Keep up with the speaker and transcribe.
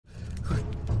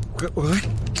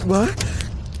What?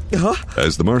 Huh?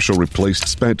 As the marshal replaced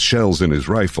spent shells in his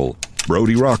rifle,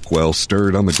 Brody Rockwell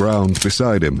stirred on the ground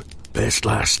beside him. Best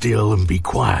lie still and be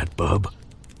quiet, bub.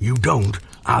 You don't,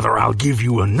 either I'll give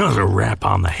you another rap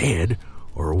on the head,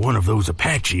 or one of those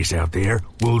Apaches out there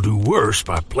will do worse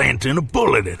by planting a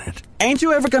bullet in it. Ain't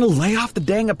you ever gonna lay off the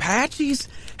dang Apaches?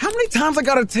 How many times I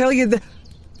gotta tell you that...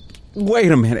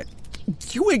 Wait a minute.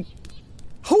 You ain't...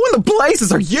 Who in the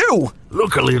blazes are you?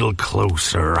 Look a little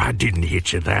closer. I didn't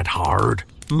hit you that hard.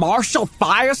 Marshal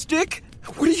Firestick?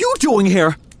 What are you doing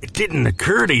here? It didn't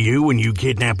occur to you when you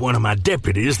kidnapped one of my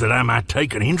deputies that I might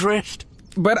take an interest?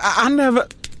 But I never...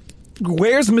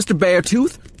 Where's Mr.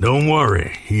 Beartooth? Don't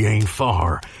worry, he ain't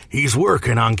far. He's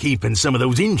working on keeping some of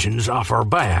those Injuns off our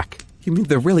back. You mean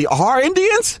there really are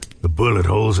Indians? The bullet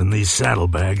holes in these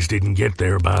saddlebags didn't get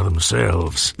there by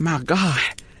themselves. My God,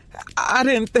 I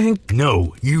didn't think...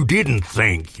 No, you didn't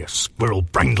think, you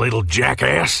squirrel-brained little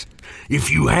jackass. If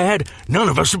you had, none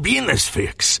of us would be in this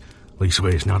fix.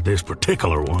 Leastways, not this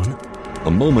particular one.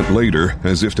 A moment later,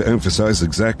 as if to emphasize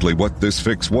exactly what this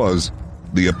fix was,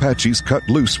 the Apaches cut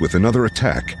loose with another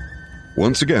attack.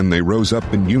 Once again, they rose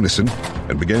up in unison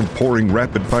and began pouring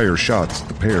rapid-fire shots as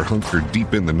the pair hunkered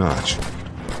deep in the notch.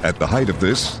 At the height of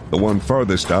this, the one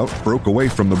farthest out broke away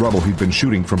from the rubble he'd been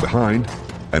shooting from behind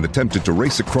and attempted to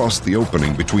race across the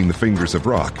opening between the fingers of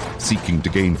rock, seeking to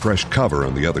gain fresh cover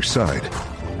on the other side.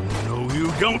 No,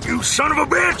 you don't, you son of a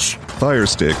bitch!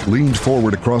 Firestick leaned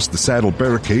forward across the saddle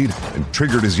barricade and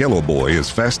triggered his yellow boy as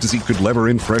fast as he could lever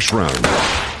in fresh rounds.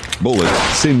 Bullets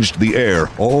singed the air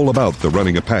all about the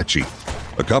running Apache.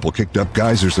 A couple kicked up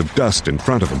geysers of dust in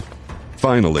front of him.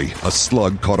 Finally, a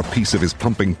slug caught a piece of his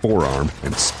pumping forearm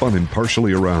and spun him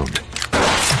partially around.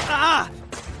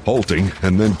 Halting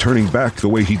and then turning back the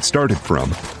way he'd started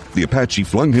from, the Apache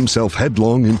flung himself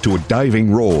headlong into a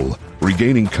diving roll,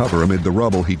 regaining cover amid the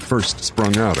rubble he'd first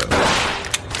sprung out of.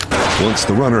 Once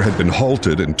the runner had been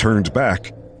halted and turned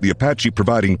back, the Apache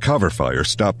providing cover fire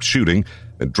stopped shooting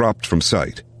and dropped from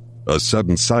sight. A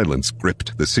sudden silence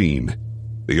gripped the scene,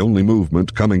 the only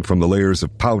movement coming from the layers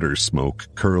of powder smoke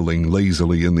curling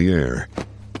lazily in the air.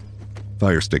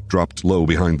 Firestick dropped low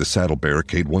behind the saddle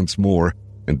barricade once more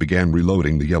and began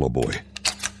reloading the yellow boy.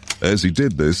 As he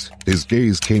did this, his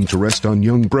gaze came to rest on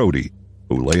young Brody,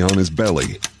 who lay on his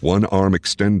belly, one arm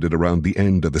extended around the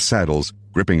end of the saddles,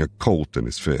 gripping a Colt in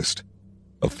his fist.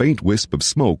 A faint wisp of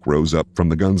smoke rose up from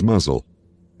the gun's muzzle,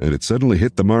 and it suddenly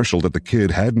hit the marshal that the kid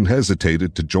hadn't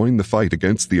hesitated to join the fight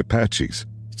against the Apaches.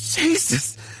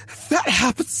 Jesus, that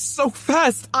happened so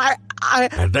fast.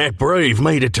 Had that brave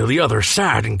made it to the other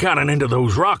side and gotten into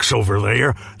those rocks over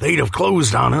there, they'd have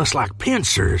closed on us like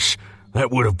pincers. That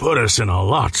would have put us in a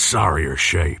lot sorrier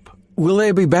shape. Will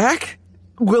they be back?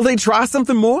 Will they try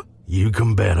something more? You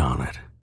can bet on it.